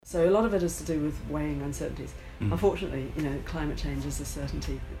So a lot of it is to do with weighing uncertainties. Unfortunately, climate change is a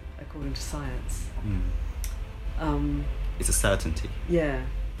certainty according to science. It's a certainty. Yeah.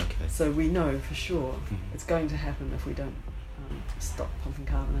 Okay. So we know for sure it's going to happen if we don't stop pumping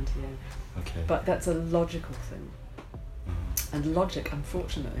carbon into the air. Okay. But that's a logical thing. And logic,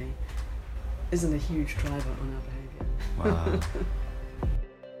 unfortunately, isn't a huge driver on our behaviour. Wow.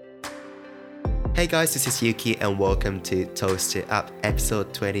 Hey guys, this is Yuki and welcome to Toast It Up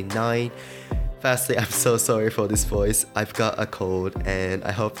episode 29. Firstly, I'm so sorry for this voice. I've got a cold and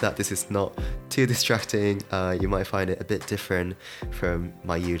I hope that this is not too distracting. You might find it a bit different from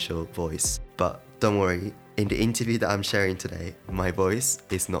my usual voice. But don't worry, in the interview that I'm sharing today, my voice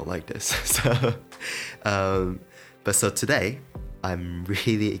is not like this. So today, I'm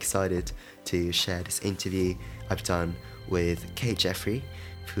really excited to share this interview I've done with Kate Jeffery,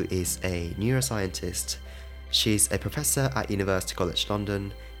 who is a neuroscientist. She's a professor at University College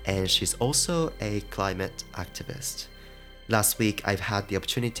London, and she's also a climate activist. Last week, I've had the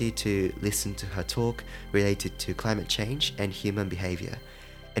opportunity to listen to her talk related to climate change and human behavior.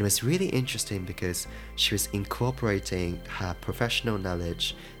 It was really interesting because she was incorporating her professional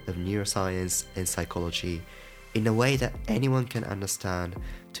knowledge of neuroscience and psychology in a way that anyone can understand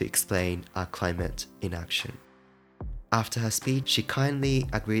to explain our climate inaction. After her speech, she kindly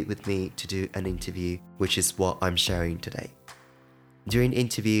agreed with me to do an interview, which is what I'm sharing today. During the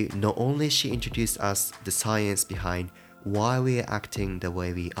interview, not only she introduced us the science behind why we are acting the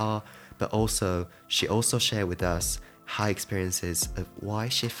way we are, but she also shared with us her experiences of why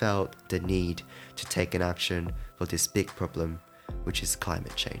she felt the need to take an action for this big problem, which is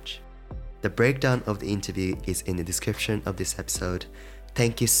climate change. The breakdown of the interview is in the description of this episode.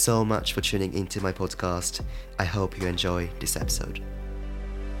 Thank you so much for tuning into my podcast. I hope you enjoy this episode.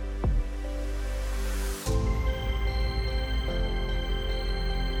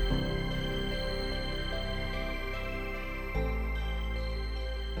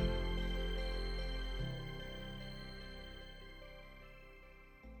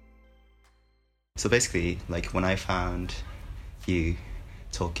 So basically, when I found you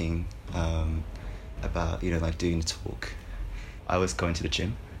talking about, doing the talk, I was going to the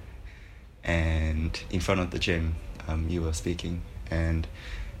gym, and in front of the gym, you were speaking, and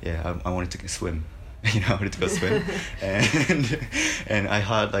I wanted to go swim. I wanted to go swim, and I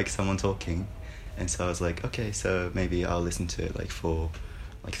heard someone talking, and so I was like, okay, so maybe I'll listen to it for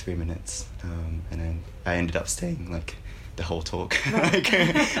 3 minutes, and then I ended up staying the whole talk, I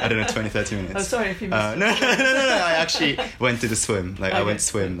don't know, 20-30 minutes. I'm sorry if you missed No, I actually went to the swim, okay. I went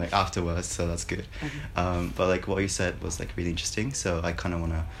swim afterwards, so that's good. Okay. But what you said was really interesting, so I kind of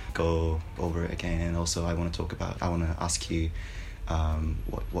want to go over it again, and also I want to ask you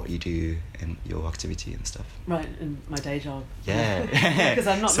what you do and your activity and stuff. Right, in my day job. Yeah. Because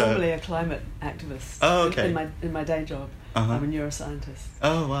I'm not normally a climate activist. Oh, okay. In my day job, I'm a neuroscientist.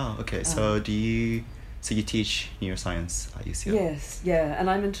 Oh, wow, okay. So you teach neuroscience at UCL? Yes, yeah, and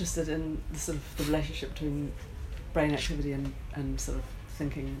I'm interested in the sort of the relationship between brain activity and sort of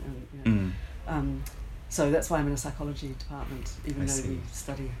thinking, and so that's why I'm in a psychology department, even though we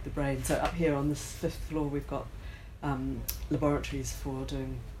study the brain. So up here on this 5th floor, we've got laboratories for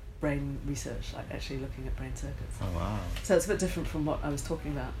doing brain research, actually looking at brain circuits. Oh wow! So it's a bit different from what I was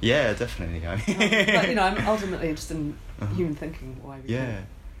talking about. Yeah, definitely. But I'm ultimately interested in human thinking. Why we think.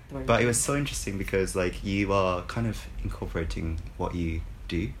 But it was so interesting because you are kind of incorporating what you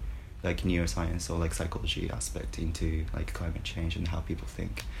do, neuroscience or psychology aspect into climate change and how people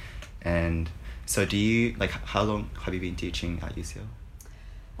think. And so do you how long have you been teaching at UCL?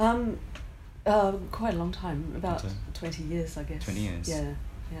 Quite a long time, about 20 years, I guess. 20 years? Yeah.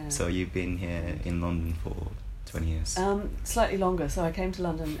 So you've been here in London for 20 years? Slightly longer. So I came to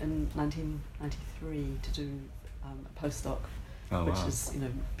London in 1993 to do a postdoc. Oh, which wow. is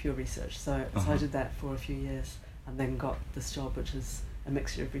pure research. So I did that for a few years, and then got this job, which is a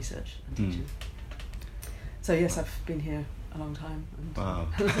mixture of research and teaching. So yes, I've been here a long time. And, wow.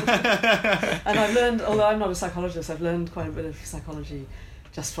 And I've learned, although I'm not a psychologist, I've learned quite a bit of psychology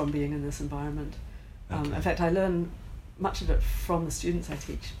just from being in this environment. Okay. In fact, I learn much of it from the students I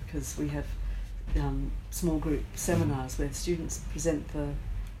teach, because we have small group seminars where students present the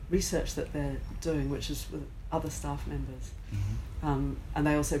research that they're doing, which is with other staff members. And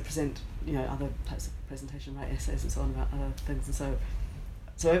they also present, other types of presentation, write essays and so on about other things. And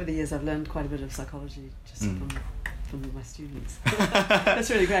so over the years, I've learned quite a bit of psychology just from my students. That's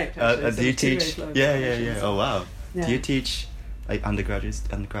really great. Do you teach? Yeah. Oh wow. Yeah. Do you teach undergraduates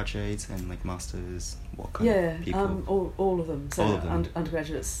and masters? What kind of people? All of them. So all of them.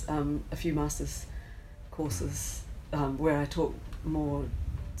 Undergraduates, a few masters courses where I talk more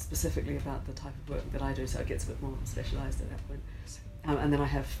specifically about the type of work that I do, so it gets a bit more specialised at that point. And then I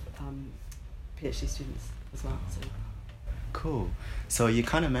have PhD students as well. So. Cool. So you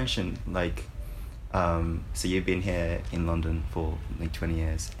kind of mentioned like, so you've been here in London for like 20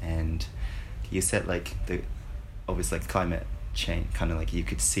 years, and you said like the obviously like climate change, kind of like you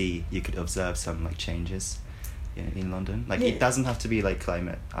could observe some like changes in London. Like it doesn't have to be like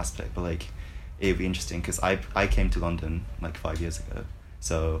climate aspect, but like it would be interesting because I came to London like 5 years ago,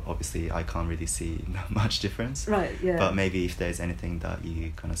 so obviously I can't really see much difference. Right. Yeah. But maybe if there's anything that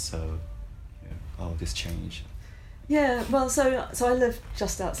you kind of saw, this change. Yeah, well, so I live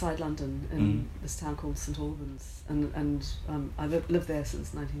just outside London in this town called St Albans, and I lived there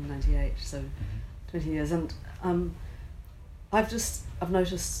since 1998, so 20 years, and I've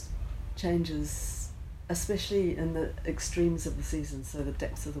noticed changes, especially in the extremes of the season, so the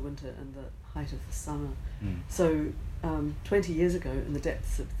depths of the winter and the height of the summer. So 20 years ago, in the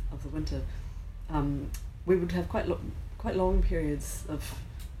depths of the winter, we would have quite long periods of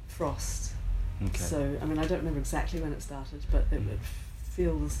frost. Okay. So, I mean, I don't remember exactly when it started, but it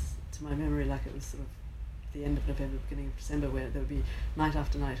feels to my memory like it was sort of the end of November, beginning of December, where there would be night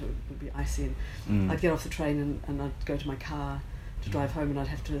after night, it would be icy, and I'd get off the train and I'd go to my car to drive home, and I'd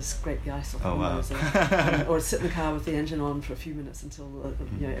have to scrape the ice off the windows, or sit in the car with the engine on for a few minutes until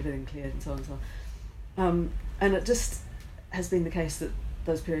everything cleared, and so on and so on. And it just has been the case that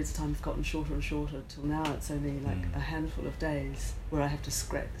those periods of time have gotten shorter and shorter, till now it's only like a handful of days where I have to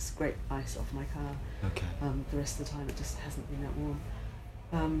scrape ice off my car. Okay. The rest of the time it just hasn't been that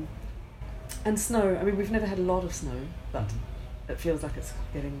warm. And snow, I mean, we've never had a lot of snow, but it feels like it's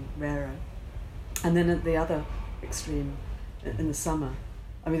getting rarer. And then at the other extreme, in the summer,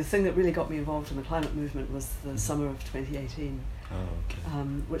 I mean, the thing that really got me involved in the climate movement was the summer of 2018,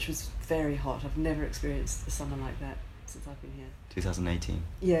 which was very hot. I've never experienced a summer like that since I've been here. 2018.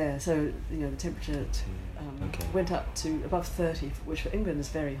 Yeah, so the temperature went up to above 30, which for England is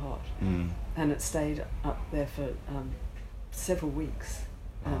very hot, and it stayed up there for several weeks.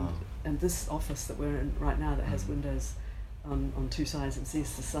 And this office that we're in right now, that has windows on two sides and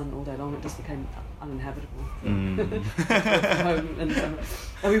sees the sun all day long, it just became uninhabitable. Home, and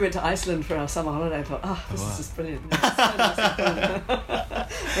we went to Iceland for our summer holiday and thought, this is just brilliant. It's so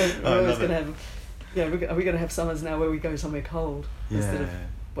nice. We're always going to have. Yeah, are we going to have summers now where we go somewhere cold instead of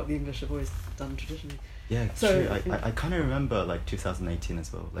what the English have always done traditionally? Yeah, so true. I kind of remember like 2018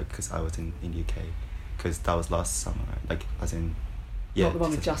 as well, like because I was in UK, because that was last summer, like as in. Yeah, not the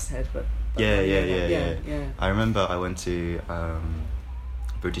one we just had, but yeah. I remember I went to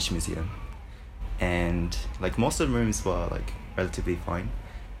British Museum, and like most of the rooms were like relatively fine,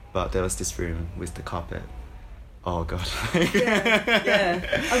 but there was this room with the carpet. Oh god. And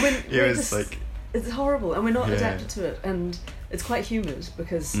it's horrible, and we're not adapted to it, and it's quite humid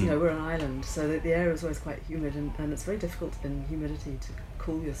because we're an island, so the air is always quite humid, and it's very difficult in humidity to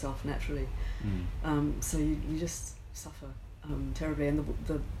cool yourself naturally. So you just suffer terribly, and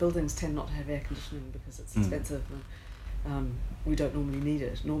the buildings tend not to have air conditioning because it's expensive. We don't normally need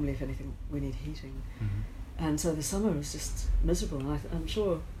it. Normally, if anything, we need heating, and so the summer is just miserable. And I'm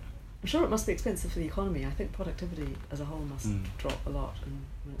sure it must be expensive for the economy. I think productivity as a whole must drop a lot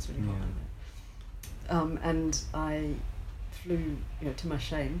when it's really hot like that. And I flew, to my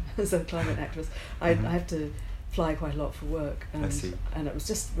shame, as a climate activist, I have to fly quite a lot for work, and it was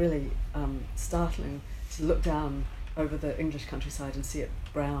just really startling to look down over the English countryside and see it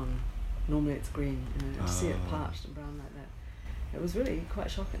brown. Normally it's green, to see it parched and brown like that. It was really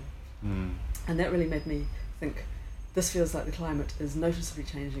quite shocking. And that really made me think, this feels like the climate is noticeably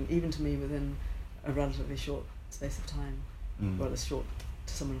changing, even to me, within a relatively short space of time. Well, it's short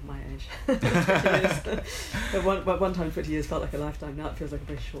to someone of my age. 20 years. But one time 20 years felt like a lifetime. Now it feels like a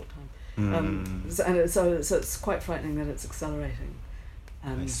very short time. So it's quite frightening that it's accelerating.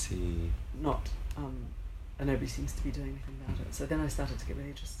 I see. And nobody seems to be doing anything about it. So then I started to get really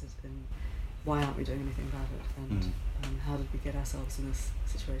interested in why aren't we doing anything about it, and how did we get ourselves in this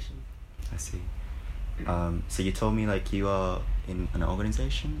situation. I see. So you told me like you are in an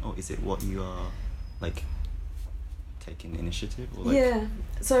organization, or is it what you are like taking initiative? Or like... Yeah.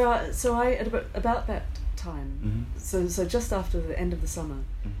 So I at about that time. So just after the end of the summer,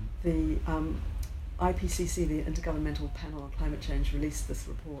 the IPCC, the Intergovernmental Panel on Climate Change, released this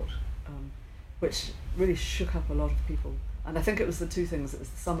report, which really shook up a lot of people. And I think it was the two things. It was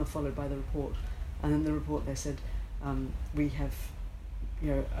the summer followed by the report, and in the report they said we have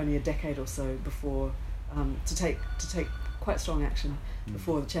only a decade or so before to take quite strong action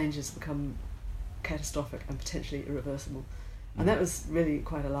before the changes become catastrophic and potentially irreversible. And that was really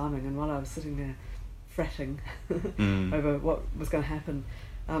quite alarming. And while I was sitting there fretting over what was going to happen,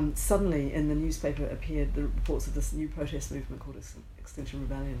 suddenly in the newspaper appeared the reports of this new protest movement called Extinction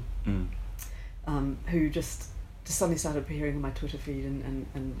Rebellion, who just suddenly started appearing on my Twitter feed,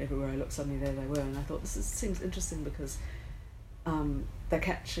 and everywhere I looked, suddenly there they were. And I thought, seems interesting because they're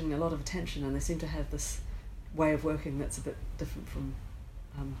catching a lot of attention, and they seem to have this way of working that's a bit different from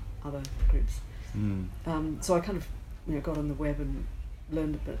other groups. So I kind of got on the web and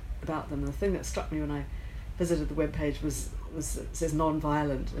learned a bit about them. And the thing that struck me when I visited the webpage was it says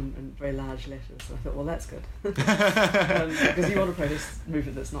non-violent in very large letters. So I thought, well, that's good, because you want a protest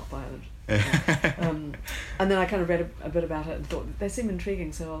movement that's not violent. And then I kind of read a bit about it and thought they seem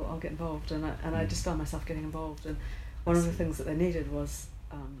intriguing, so I'll get involved. And I just found myself getting involved. And one of the things that they needed was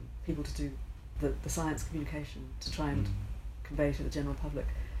people to do the science communication, to try and convey to the general public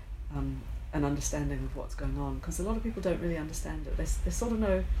an understanding of what's going on, because a lot of people don't really understand it. They sort of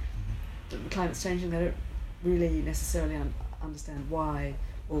know that the climate's changing. They don't really necessarily understand why,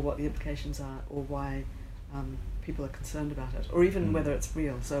 or what the implications are, or why people are concerned about it, or even whether it's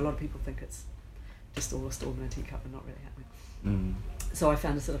real. So a lot of people think it's just all a storm in a teacup and not really happening. So I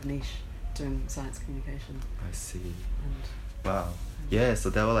found a sort of niche doing science communication. I see. Wow. Yeah, so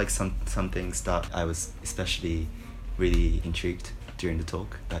there were like some things that I was especially really intrigued during the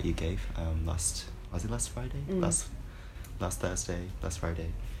talk that you gave last Friday? Last Thursday, last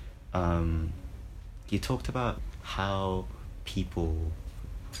Friday. You talked about how people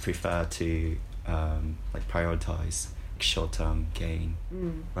prefer to like prioritize short-term gain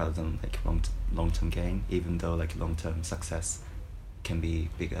rather than like long-term gain, even though like long-term success can be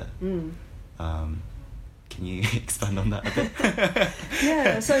bigger. Can you expand on that a bit?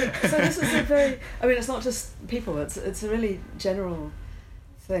 Yeah, so this is a very, it's not just people, it's a really general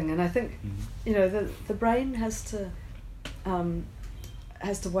thing, and I think the brain has to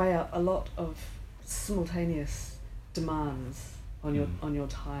weigh up a lot of simultaneous demands on your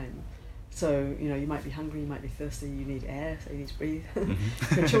time. So you might be hungry, you might be thirsty, you need air, so you need to breathe.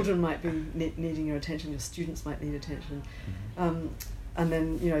 Your children might be needing your attention, your students might need attention, and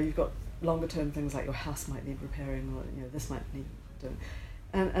then you've got longer term things like your house might need repairing, or this might need doing,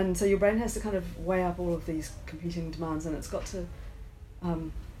 and so your brain has to kind of weigh up all of these competing demands, and it's got to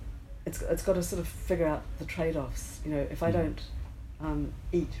sort of figure out the trade-offs. If I don't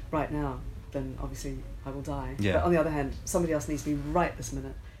eat right now, then obviously I will die. Yeah. But on the other hand, somebody else needs me right this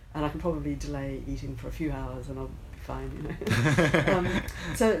minute, and I can probably delay eating for a few hours and I'll be fine.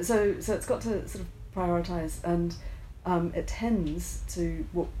 So it's got to sort of prioritize, and it tends to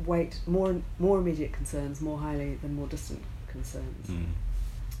weight more immediate concerns more highly than more distant concerns.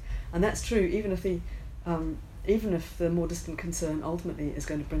 And that's true even if the more distant concern ultimately is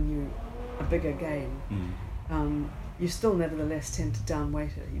going to bring you a bigger gain. You still nevertheless tend to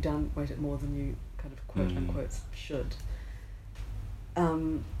downweight it. You downweight it more than you kind of quote unquote should.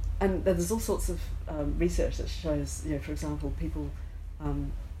 And there's all sorts of research that shows, for example, people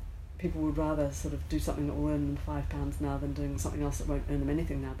would rather sort of do something that will earn them £5 now than doing something else that won't earn them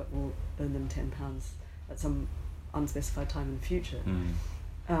anything now but will earn them £10 at some unspecified time in the future.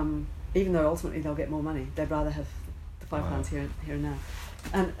 Even though ultimately they'll get more money, they'd rather have the £5 here and now.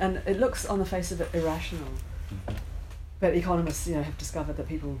 And it looks on the face of it irrational, but economists have discovered that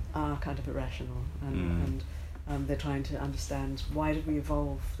people are kind of irrational, and they're trying to understand why did we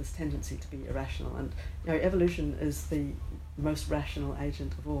evolve this tendency to be irrational, and evolution is the most rational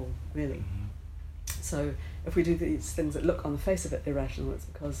agent of all, really. So if we do these things that look on the face of it irrational, it's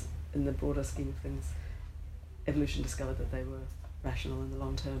because in the broader scheme of things evolution discovered that they were rational in the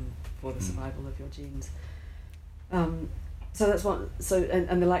long term for the survival of your genes. So that's one. So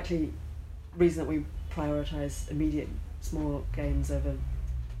and the likely reason that we prioritize immediate small gains over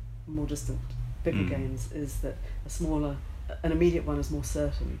more distant bigger gains is that an immediate one is more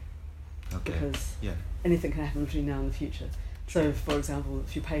certain, because anything can happen between now and the future. So, for example,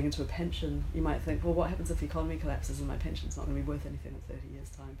 if you're paying into a pension, you might think, well, what happens if the economy collapses and my pension's not going to be worth anything in 30 years'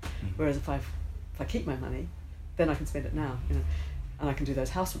 time? Whereas if I keep my money, then I can spend it now, and I can do those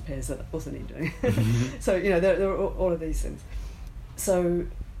house repairs that I also need doing. So, there are all of these things. So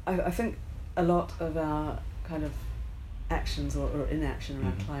I think a lot of our kind of actions or inaction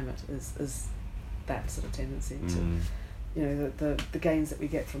around climate is that sort of tendency to, the gains that we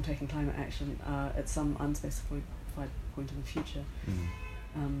get from taking climate action are at some unspecified point in the future,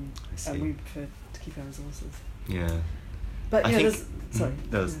 and we prefer to keep our resources. Yeah. But there's sorry.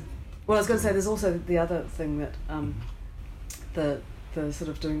 Well, I was going to say there's also the other thing that the sort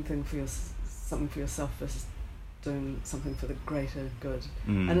of doing something for yourself versus doing something for the greater good,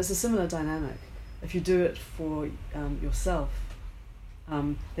 and it's a similar dynamic. If you do it for yourself,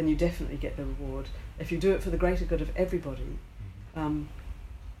 then you definitely get the reward. If you do it for the greater good of everybody,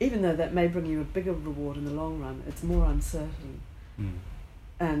 even though that may bring you a bigger reward in the long run, it's more uncertain.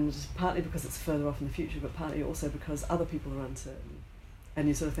 And partly because it's further off in the future, but partly also because other people are uncertain. And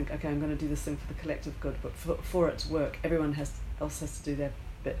you sort of think, okay, I'm going to do this thing for the collective good, but for it to work, everyone else has to do their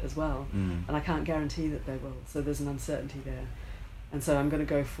bit as well. And I can't guarantee that they will. So there's an uncertainty there. And so I'm going to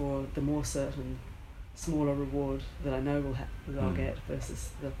go for the more certain, smaller reward that I know that I'll get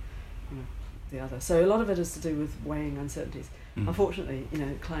versus the other. So a lot of it is to do with weighing uncertainties. Unfortunately,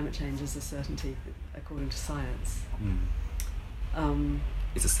 climate change is a certainty according to science.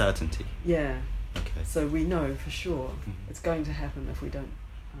 It's a certainty. Yeah. Okay. So we know for sure it's going to happen if we don't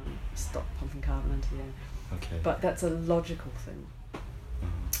stop pumping carbon into the air. Okay. But that's a logical thing.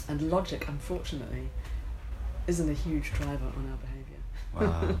 And logic, unfortunately, isn't a huge driver on our behaviour.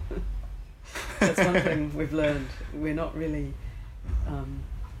 Wow. That's one thing we've learned. We're not really,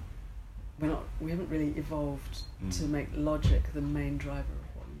 we haven't really evolved to make logic the main driver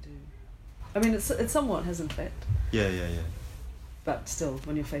of what we do. I mean, it somewhat has an effect. Yeah. But still,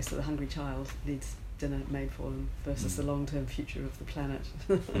 when you're faced with a hungry child needs dinner made for them versus the long-term future of the planet,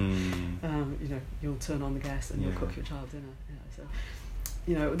 you'll turn on the gas and you'll cook your child dinner. So,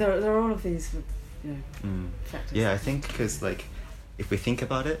 there are all of these, factors. Yeah, I think because if we think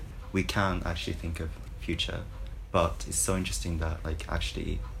about it, we can actually think of future, but it's so interesting that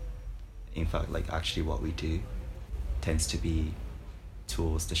actually what we do tends to be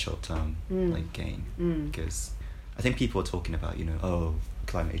towards the short-term gain, because I think people are talking about,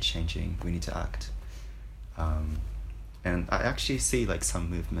 climate is changing, we need to act. And I actually see some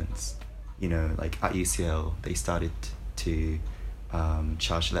movements, at UCL, they started to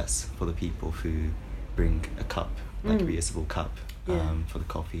charge less for the people who bring a cup, reusable cup, for the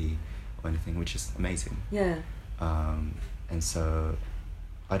coffee or anything, which is amazing. Yeah. And so,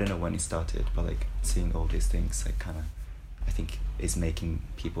 I don't know when it started, but seeing all these things, I think is making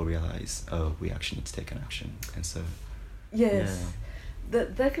people realize, we actually need to take an action. And so, yes,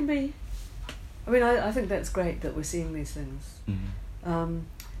 that there can be. I mean, I think that's great that we're seeing these things,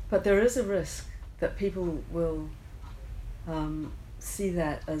 but there is a risk that people will see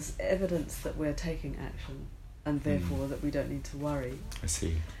that as evidence that we're taking action, and therefore that we don't need to worry. I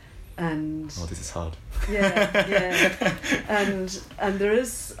see. And this is hard. Yeah. And there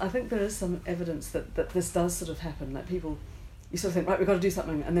is, I think there is some evidence that this does sort of happen. People, you sort of think, right, we've got to do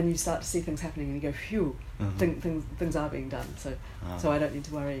something, and then you start to see things happening, and you go, phew, things are being done. So I don't need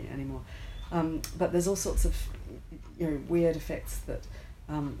to worry anymore. But there's all sorts of weird effects that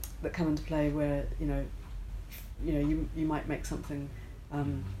come into play where you might make something,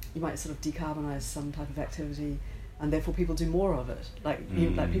 you might sort of decarbonise some type of activity, and therefore people do more of it.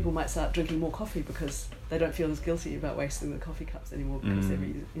 People might start drinking more coffee because they don't feel as guilty about wasting the coffee cups anymore because they're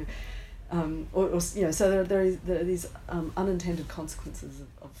so there are these unintended consequences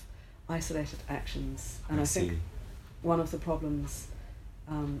of isolated actions, and I think one of the problems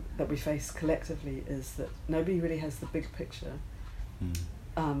that we face collectively is that nobody really has the big picture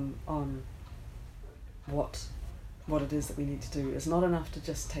on what it is that we need to do. It's not enough to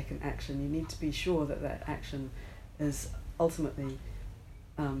just take an action. You need to be sure that action is ultimately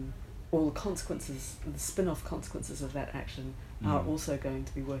all the consequences, the spin-off consequences of that action are also going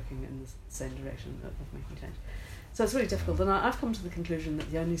to be working in the same direction of making change. So it's really difficult, and I've come to the conclusion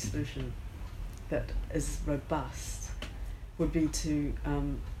that the only solution that is robust would be to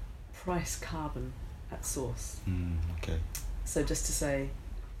price carbon at source. Okay. So just to say,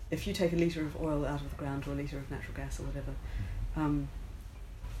 if you take a litre of oil out of the ground or a litre of natural gas or whatever,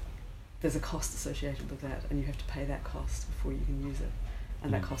 there's a cost associated with that, and you have to pay that cost before you can use it.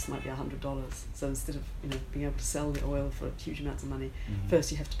 And that cost might be $100. So instead of being able to sell the oil for huge amounts of money,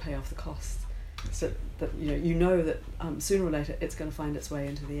 first you have to pay off the cost. So that that sooner or later it's going to find its way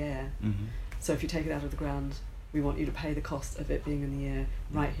into the air. So if you take it out of the ground, we want you to pay the cost of it being in the air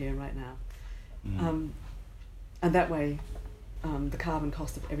right here, right now. And that way, the carbon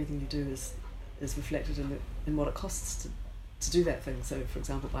cost of everything you do is reflected in what it costs to do that thing. So, for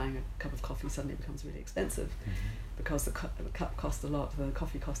example, buying a cup of coffee suddenly becomes really expensive because the cup costs a lot, the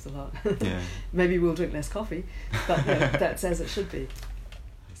coffee costs a lot. Maybe we'll drink less coffee, but that's as it should be.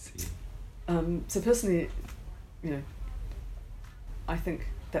 I see. So personally, I think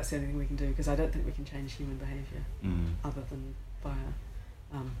that's the only thing we can do, because I don't think we can change human behaviour other than via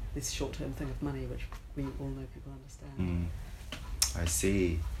this short-term thing of money, which we all know people understand. I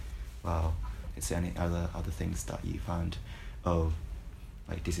see. Wow. Is there any other things that you found?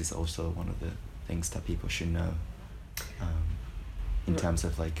 This is also one of the things that people should know, in terms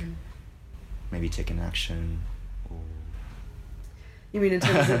of maybe taking action, or. You mean in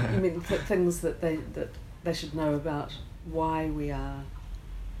terms of things that they should know about why we are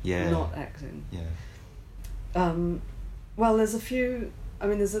not acting. Yeah. Well, there's a few. I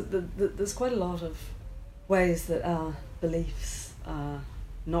mean, there's quite a lot of ways that our beliefs are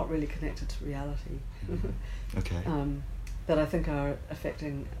not really connected to reality. Okay. That I think are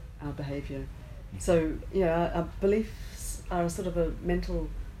affecting our behaviour. So, our beliefs are sort of a mental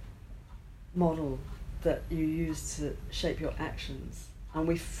model that you use to shape your actions. And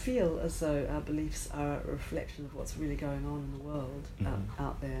we feel as though our beliefs are a reflection of what's really going on in the world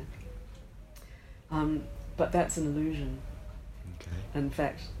out there. But that's an illusion. Okay. In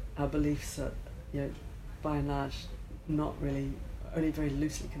fact, our beliefs are, by and large, not really, only very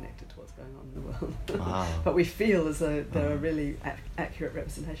loosely connected to what's going on in the world. Wow. But we feel as though they're a really accurate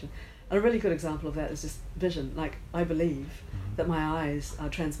representation. And a really good example of that is just vision. Like, I believe that my eyes are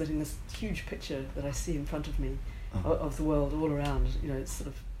transmitting this huge picture that I see in front of me of the world all around. It's sort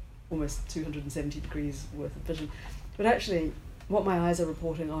of almost 270 degrees worth of vision. But actually, what my eyes are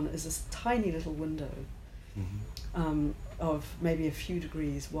reporting on is this tiny little window of maybe a few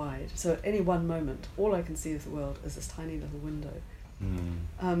degrees wide. So at any one moment, all I can see of the world is this tiny little window.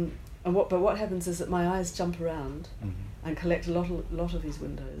 But what happens is that my eyes jump around and collect a lot of these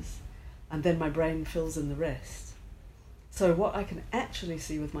windows, and then my brain fills in the rest. So what I can actually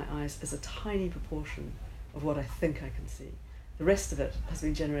see with my eyes is a tiny proportion of what I think I can see. The rest of it has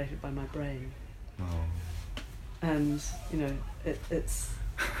been generated by my brain. Oh. And it's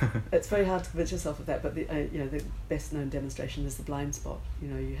it's very hard to convince yourself of that. But the best known demonstration is the blind spot.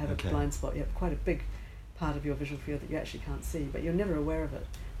 You have a blind spot. You have quite a big part of your visual field that you actually can't see, but you're never aware of it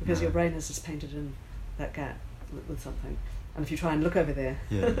because your brain has just painted in that gap with something. And if you try and look over there,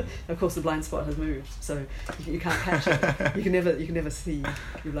 of course the blind spot has moved, so you can't catch it. You can never see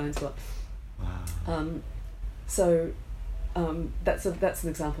your blind spot. Wow. That's an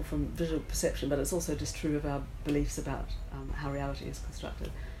example from visual perception, but it's also just true of our beliefs about how reality is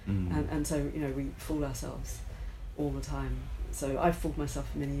constructed. And so we fool ourselves all the time. So I've fooled myself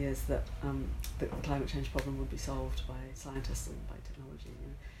for many years that the climate change problem would be solved by scientists and by technology.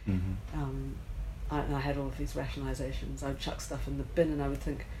 I had all of these rationalizations. I would chuck stuff in the bin and I would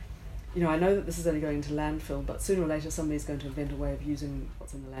think, I know that this is only going into landfill, but sooner or later somebody's going to invent a way of using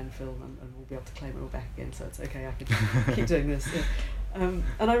what's in the landfill and we'll be able to claim it all back again, so it's okay, I can keep doing this. And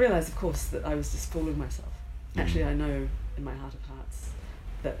I realised, of course, that I was just fooling myself. Actually, I know in my heart of hearts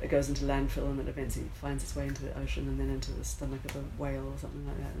that it goes into landfill and then eventually finds its way into the ocean and then into the stomach of a whale or something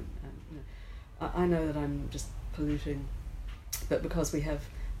like that. I know that I'm just polluting, but because we have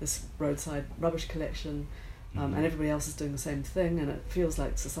this roadside rubbish collection, and everybody else is doing the same thing, and it feels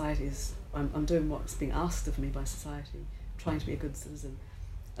like society is, I'm doing what's being asked of me by society, trying to be a good citizen.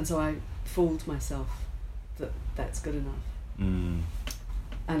 And so I fooled myself that that's good enough. And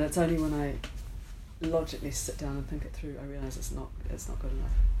it's only when I logically sit down and think it through, I realise it's not good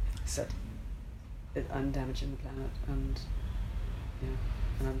enough. That I'm damaging the planet, and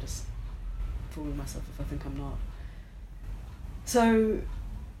I'm just fooling myself if I think I'm not. So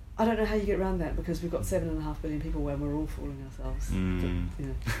I don't know how you get around that, because we've got 7.5 billion people where we're all fooling ourselves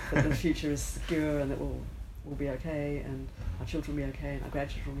that the future is secure and that we'll be okay, and our children will be okay, and our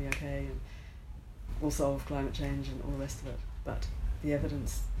grandchildren will be okay, and we'll solve climate change and all the rest of it. But the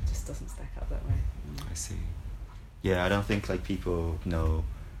evidence just doesn't stack up that way. I see. Yeah, I don't think people know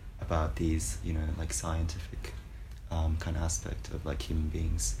about these scientific kind of aspect of human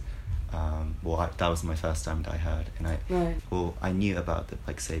beings. That was my first time that I heard, and I knew about the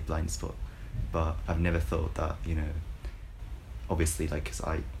say blind spot, but I've never thought that obviously because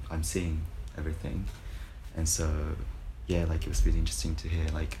I'm seeing everything, and so it was really interesting to hear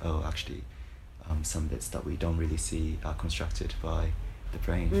actually some bits that we don't really see are constructed by the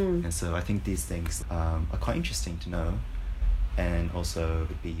brain, and so I think these things are quite interesting to know, and also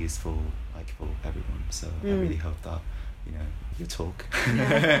would be useful for everyone. So I really hope that your talk and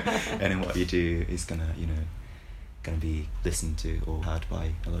then what you do is gonna be listened to or heard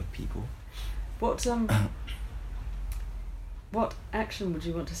by a lot of people. What action would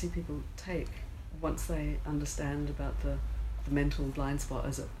you want to see people take once they understand about the mental blind spot,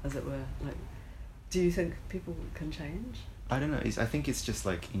 as it were? Do you think people can change? I don't know. I think it's just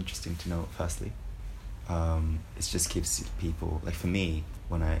interesting to know. Firstly, it just gives people for me,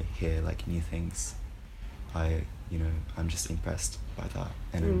 when I hear new things, I'm just impressed by that,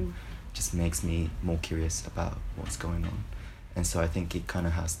 and it just makes me more curious about what's going on. And so I think it kind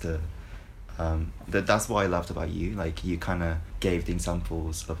of has that's what I loved about you. You kind of gave the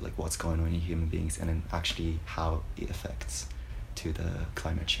examples of what's going on in human beings, and then actually how it affects to the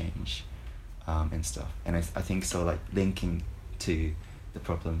climate change and stuff. And I think so linking to the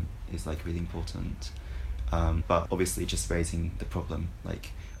problem is really important. But obviously just raising the problem,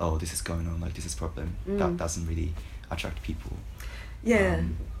 like, oh, this is going on, like, this is a problem, that doesn't really attract people. Yeah.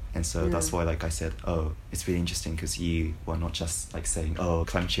 And so that's why, like I said, oh, it's really interesting because you were not just like saying, oh,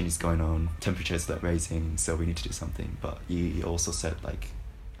 climate change is going on, temperatures are rising, so we need to do something. But you also said, like,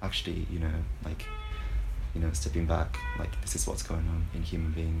 actually, stepping back, like, this is what's going on in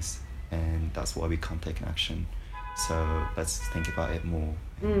human beings, and that's why we can't take an action. So let's think about it more.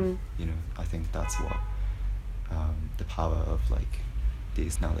 And, I think that's what the power of, like,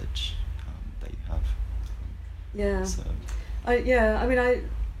 this knowledge that you have. Yeah. So.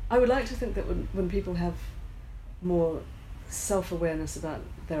 I would like to think that when people have more self-awareness about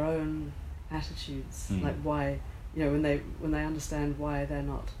their own attitudes, like why, when they understand why they're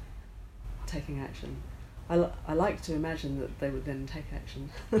not taking action, I like to imagine that they would then take action.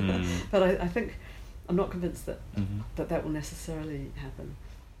 But I think I'm not convinced that that will necessarily happen.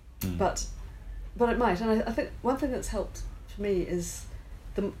 But it might, and I think one thing that's helped for me is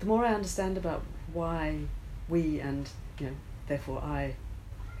the more I understand about why we and therefore I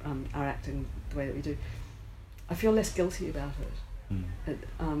are acting the way that we do, I feel less guilty about it.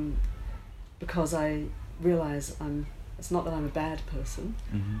 Because I realise it's not that I'm a bad person.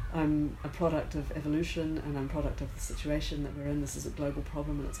 I'm a product of evolution, and I'm a product of the situation that we're in. This is a global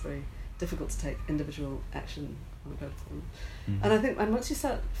problem, and it's very difficult to take individual action on a global problem. And I think once you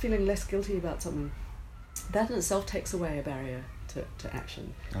start feeling less guilty about something, that in itself takes away a barrier to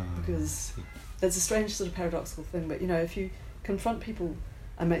action. Because it's a strange sort of paradoxical thing, but if you confront people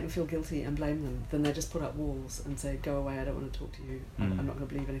and make them feel guilty and blame them, then they just put up walls and say, go away, I don't want to talk to you, I'm not going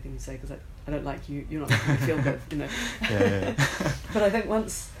to believe anything you say because I don't like you, you're not making me feel good, Yeah. But I think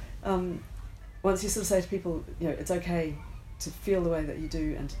once you sort of say to people, it's okay to feel the way that you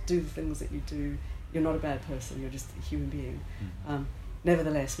do and to do the things that you do, you're not a bad person, you're just a human being.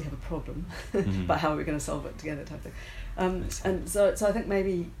 Nevertheless, we have a problem, but how are we going to solve it together type thing. And so I think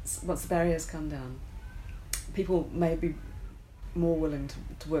maybe once the barriers come down, people may be more willing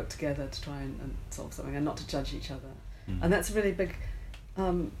to work together to try and solve something and not to judge each other. And that's a really big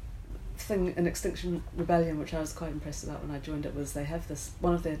thing in Extinction Rebellion, which I was quite impressed about when I joined it, was they have this,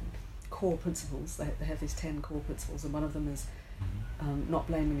 one of their core principles, they have these 10 core principles, and one of them is not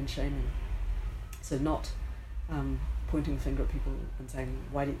blaming and shaming. So not pointing the finger at people and saying,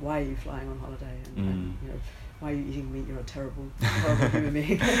 why are you flying on holiday, and why are you eating meat, you're a terrible human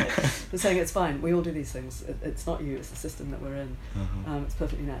being. But saying it's fine, we all do these things, it's not you, it's the system that we're in. It's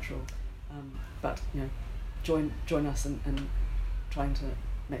perfectly natural, but join us in trying to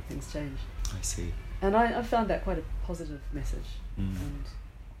make things change. I see. And I found that quite a positive message, and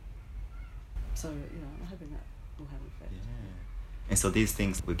so I'm hoping that will have an effect. Yeah. And so these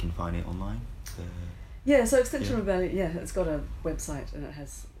things, we can find it online? So Extinction Rebellion, it's got a website, and it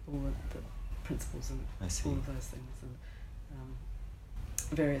has all the principles and all of those things, and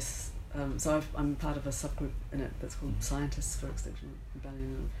various. So I'm part of a subgroup in it that's called Scientists for Extinction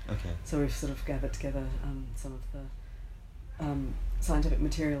Rebellion. Okay. So we've sort of gathered together some of the scientific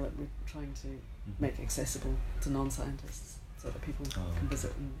material that we're trying to make accessible to non-scientists, so that people can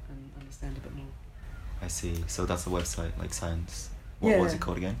visit and understand a bit more. I see. So that's the website, like science. What was it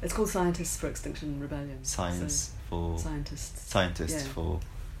called again? It's called Scientists for Extinction Rebellion. Scientists for Extinction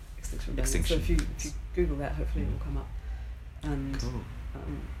Rebellion. So if you Google that, hopefully it will come up. And cool.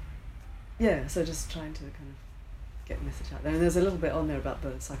 So just trying to kind of get the message out there. And there's a little bit on there about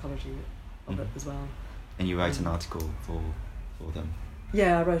the psychology of it as well. And you write an article for them?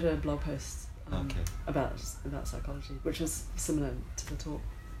 Yeah, I wrote a blog post Okay. about psychology, which was similar to the talk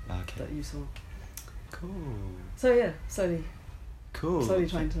that you saw. Cool. So slowly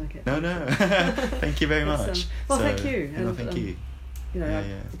trying to make it. No. Thank you very much. Thank you. And, thank you. I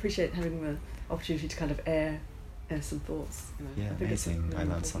appreciate having the opportunity to kind of air some thoughts. Yeah, I think amazing. really I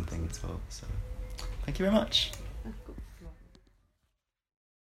learned something as well. So thank you very much. Cool.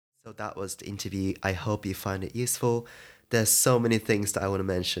 So that was the interview. I hope you find it useful. There's so many things that I want to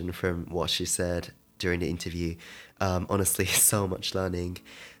mention from what she said during the interview. Honestly, so much learning.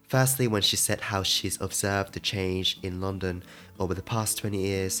 Firstly, when she said how she's observed the change in London over the past 20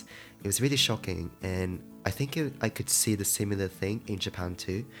 years, it was really shocking. And I think I could see the similar thing in Japan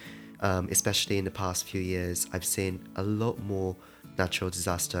too. Especially in the past few years, I've seen a lot more natural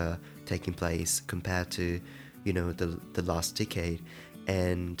disaster taking place compared to, the last decade.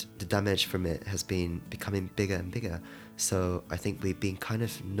 And the damage from it has been becoming bigger and bigger. So I think we've been kind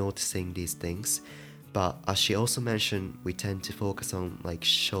of noticing these things. But as she also mentioned, we tend to focus on like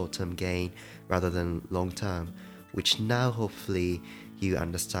short-term gain rather than long-term, which now hopefully you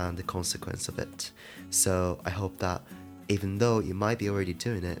understand the consequence of it. So I hope that even though you might be already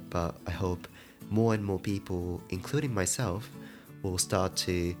doing it, but I hope more and more people, including myself, will start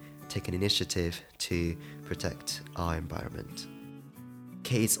to take an initiative to protect our environment.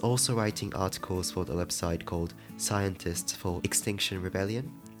 Kate is also writing articles for the website called Scientists for Extinction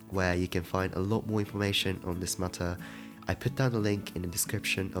Rebellion, where you can find a lot more information on this matter. I put down the link in the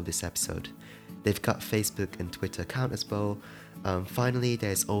description of this episode. They've got Facebook and Twitter account as well. Finally,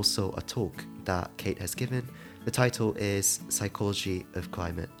 there's also a talk that Kate has given. The title is Psychology of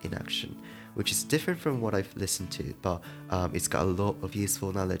Climate Inaction, which is different from what I've listened to, but it's got a lot of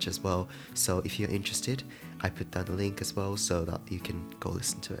useful knowledge as well. So if you're interested, I put down the link as well so that you can go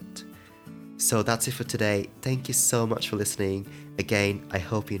listen to it. So that's it for today. Thank you so much for listening. Again, I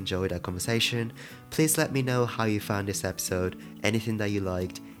hope you enjoyed our conversation. Please let me know how you found this episode, anything that you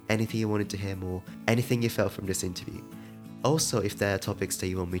liked, anything you wanted to hear more, anything you felt from this interview. Also, if there are topics that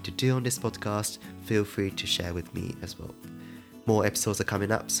you want me to do on this podcast, feel free to share with me as well. More episodes are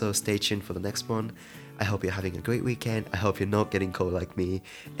coming up, so stay tuned for the next one. I hope you're having a great weekend. I hope you're not getting cold like me,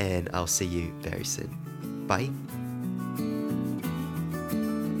 and I'll see you very soon. Bye.